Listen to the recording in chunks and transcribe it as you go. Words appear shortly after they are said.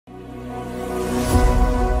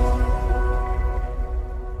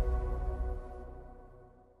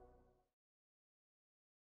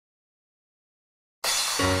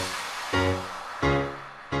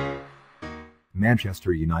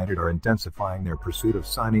Manchester United are intensifying their pursuit of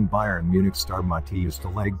signing Bayern Munich star Matthijs de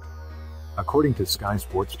Ligt. According to Sky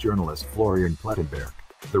Sports journalist Florian Plettenberg,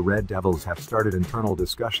 the Red Devils have started internal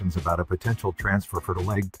discussions about a potential transfer for de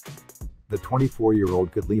Ligt. The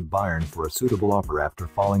 24-year-old could leave Bayern for a suitable offer after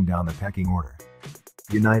falling down the pecking order.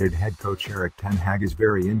 United head coach Erik ten Hag is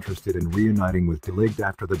very interested in reuniting with de Ligt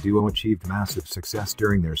after the duo achieved massive success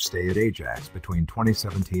during their stay at Ajax between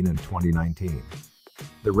 2017 and 2019.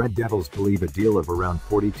 The Red Devils believe a deal of around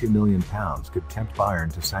 £42 million could tempt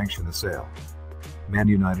Bayern to sanction the sale. Man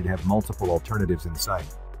United have multiple alternatives in sight.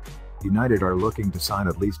 United are looking to sign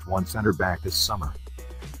at least one centre-back this summer.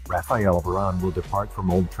 Raphael Varane will depart from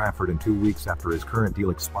Old Trafford in 2 weeks after his current deal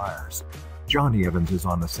expires. Johnny Evans is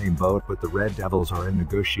on the same boat, but the Red Devils are in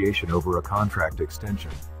negotiation over a contract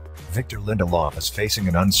extension. Victor Lindelof is facing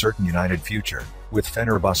an uncertain United future, with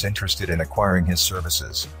Fenerbahce interested in acquiring his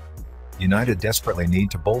services. United desperately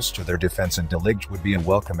need to bolster their defense, and de Ligt would be a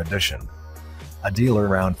welcome addition. A deal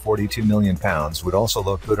around £42 million would also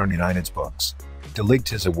look good on United's books. De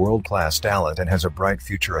Ligt is a world-class talent and has a bright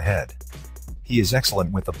future ahead. He is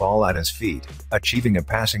excellent with the ball at his feet, achieving a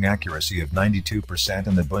passing accuracy of 92%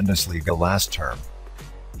 in the Bundesliga last term.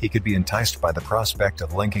 He could be enticed by the prospect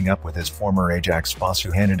of linking up with his former Ajax boss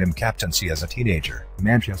who handed him captaincy as a teenager.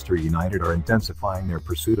 Manchester United are intensifying their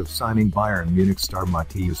pursuit of signing Bayern Munich star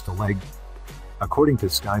Matthijs de Ligt. According to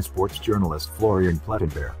Sky Sports journalist Florian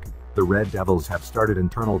Plettenberg, the Red Devils have started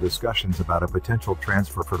internal discussions about a potential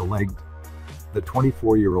transfer for de Ligt. The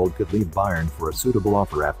 24-year-old could leave Bayern for a suitable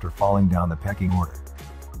offer after falling down the pecking order.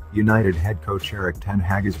 United head coach Erik ten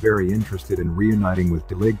Hag is very interested in reuniting with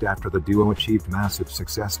de Ligt after the duo achieved massive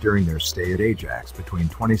success during their stay at Ajax between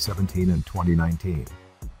 2017 and 2019.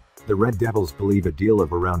 The Red Devils believe a deal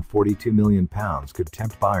of around £42 million could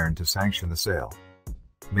tempt Bayern to sanction the sale.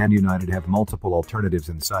 Man United have multiple alternatives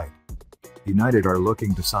in sight. United are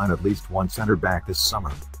looking to sign at least one centre-back this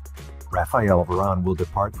summer. Raphael Varane will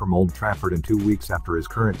depart from Old Trafford in 2 weeks after his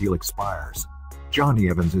current deal expires. Johnny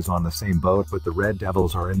Evans is on the same boat, but the Red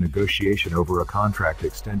Devils are in negotiation over a contract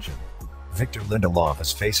extension. Victor Lindelof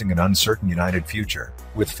is facing an uncertain United future,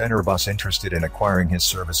 with Fenerbahce interested in acquiring his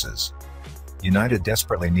services. United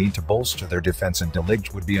desperately need to bolster their defense, and de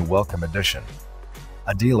Ligt would be a welcome addition.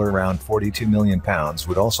 A deal around £42 million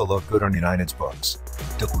would also look good on United's books.